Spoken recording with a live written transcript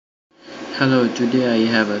Hello, today I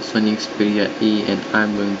have a Sony Xperia E and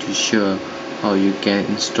I'm going to show how you can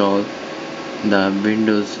install the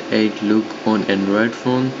Windows 8 look on Android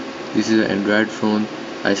phone. This is an Android phone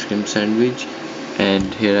ice cream sandwich,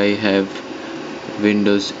 and here I have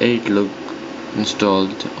Windows 8 look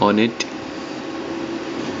installed on it.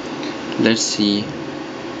 Let's see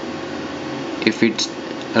if it's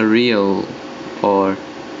a real or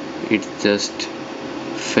it's just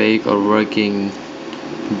fake or working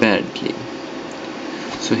badly.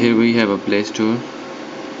 So here we have a Play Store.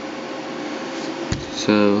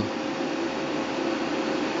 So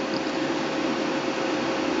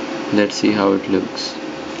let's see how it looks.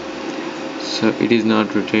 So it is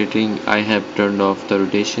not rotating. I have turned off the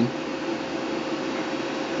rotation.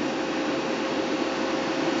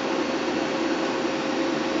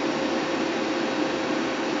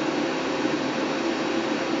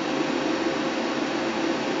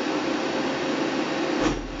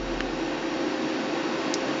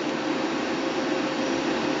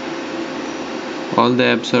 All the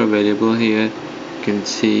apps are available here. You can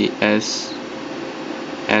see S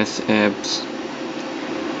apps,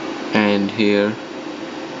 and here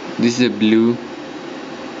this is a blue.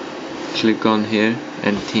 Click on here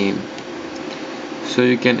and theme. So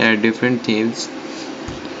you can add different themes.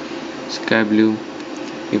 Sky blue.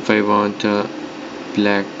 If I want a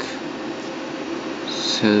black,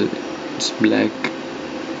 so it's black.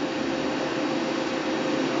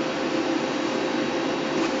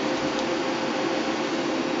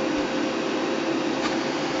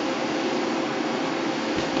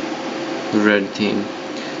 Red theme.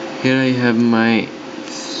 Here I have my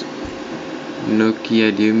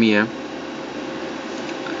Nokia Lumia.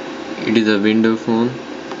 It is a window phone.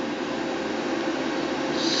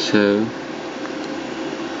 So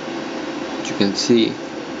you can see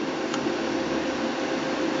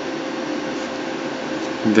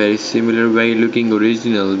very similar, very looking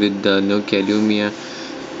original with the Nokia Lumia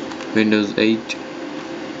Windows 8.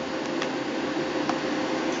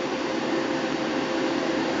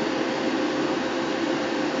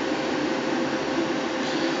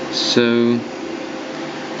 So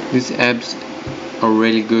these apps are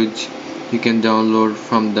really good. You can download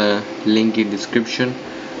from the link in description.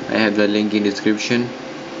 I have the link in description.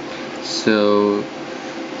 So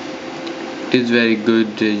it is very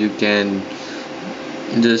good. You can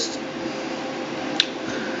just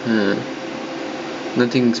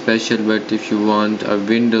nothing special, but if you want a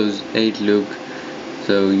Windows 8 look,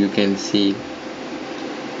 so you can see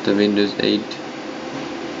the Windows 8.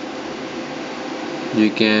 You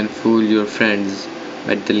can fool your friends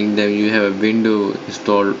by telling them you have a window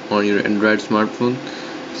installed on your Android smartphone.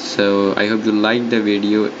 So I hope you liked the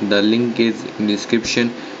video. The link is in description.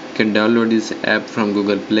 You can download this app from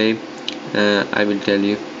Google Play. I will tell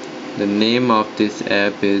you the name of this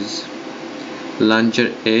app is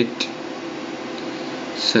Launcher 8,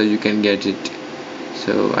 so you can get it.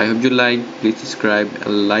 So I hope you liked. Please subscribe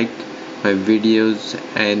and like my videos,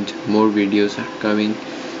 and more videos are coming.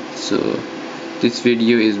 So this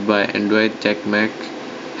video is by Android Tech Mac.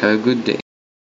 Have a good day.